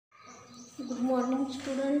Good morning,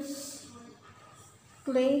 students.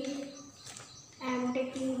 Today I am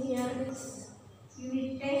taking here this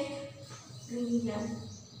unit test revision.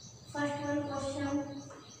 First one question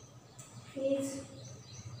is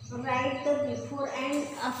write the before and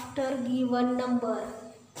after given number.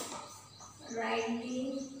 Write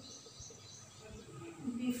the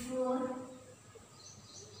before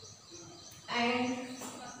and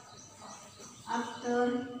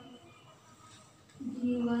after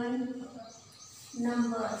given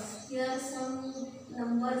numbers. Here some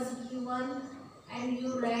numbers given and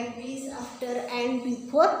you write this after and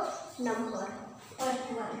before number.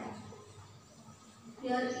 First one.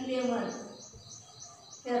 Here 11.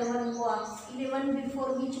 Here one box. 11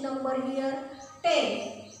 before which number here?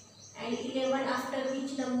 10. And 11 after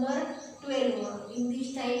which number? 12. In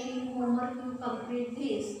this type in homework you complete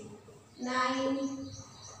this. 9.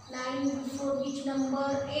 9 before which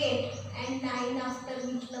number? 8. And 9 after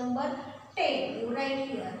which number? 10. You write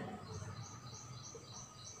here.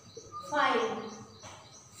 5.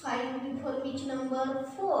 5 before which number?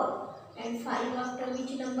 4. And 5 after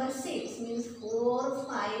which number? 6. Means 4,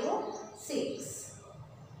 5, 6.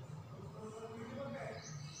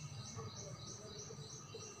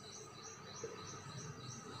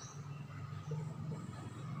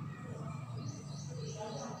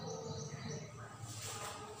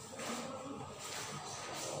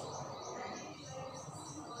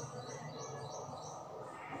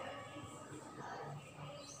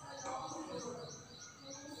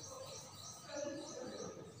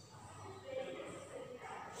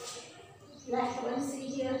 Last one, see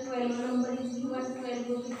here 12 number is given.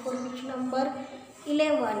 12 before which number?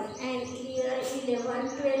 11. And here 11,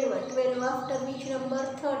 12. 12 after which number?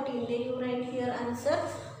 13. Then you write here answer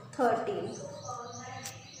 13.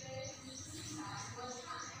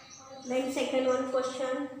 Then second one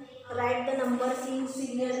question, write the numbers in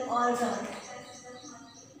serial order.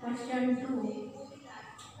 Question 2.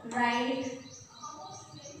 Write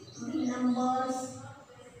the numbers.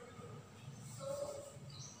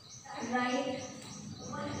 Write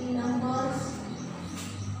the numbers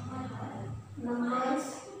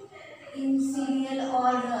in serial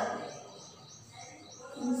order.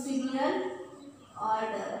 In serial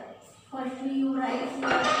order. Firstly, you write here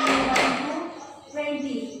 1 to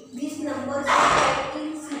 20. These numbers are in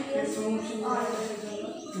serial order.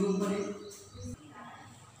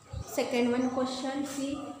 Second one question,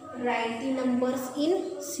 see, write the numbers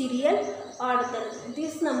in serial order.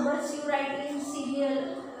 These numbers you write in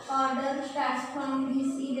serial order starts from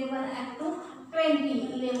this 11 up to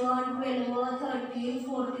 20. 11, 12, 13,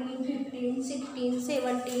 14, 15, 16,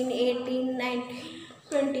 17, 18, 19,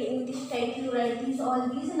 20. In this type you write all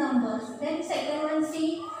these numbers. Then second one,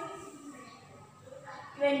 see,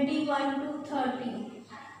 21 to 30.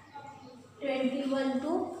 21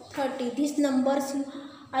 to 30. These numbers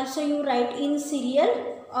also you write in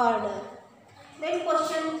serial order. Then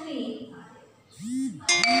question 3.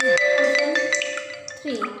 Question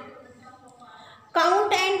 3.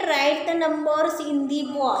 Count and write the numbers in the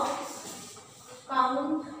box.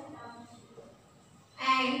 Count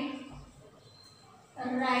and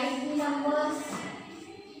write the numbers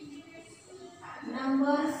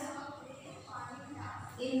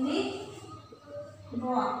in the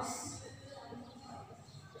box.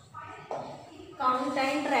 Count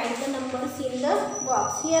and write the numbers in the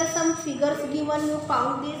box. Here some figures given, you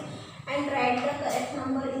count this and write the correct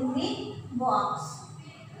number in the box.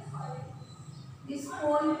 This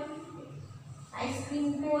cone, ice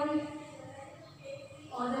cream cone,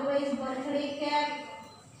 otherwise birthday cap.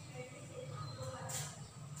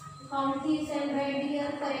 Count this and write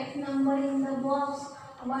here correct number in the box.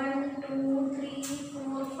 1, 2, 3,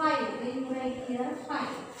 4, 5. Then you write here 5.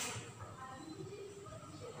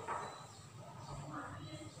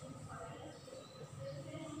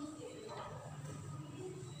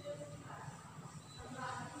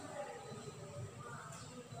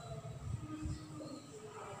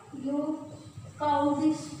 You count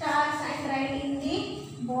the stars and write in the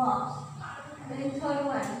box. Then third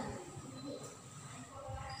one.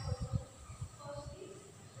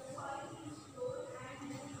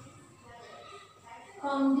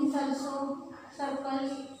 Count these also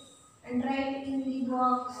circles and write in the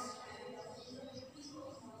box.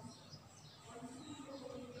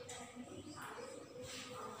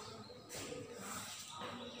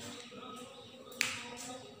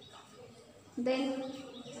 Then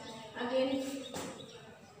again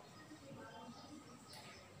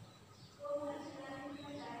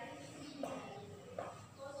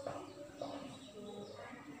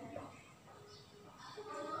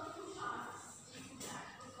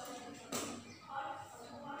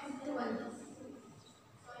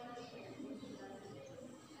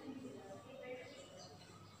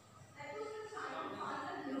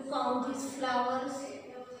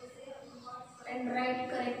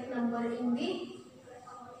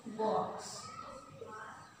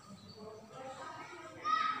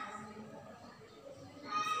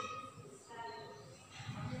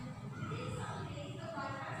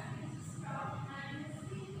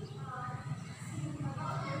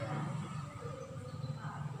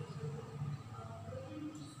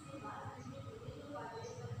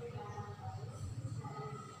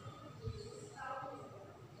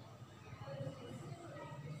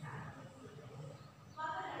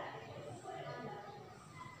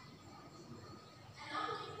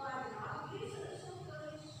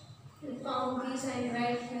this and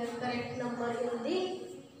write your correct number in the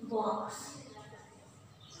box.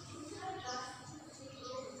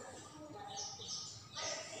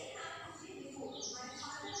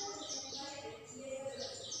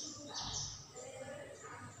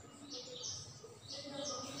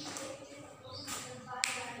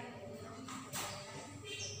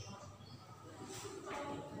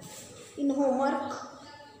 In homework,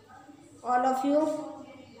 all of you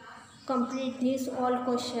complete these all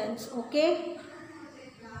questions. Okay.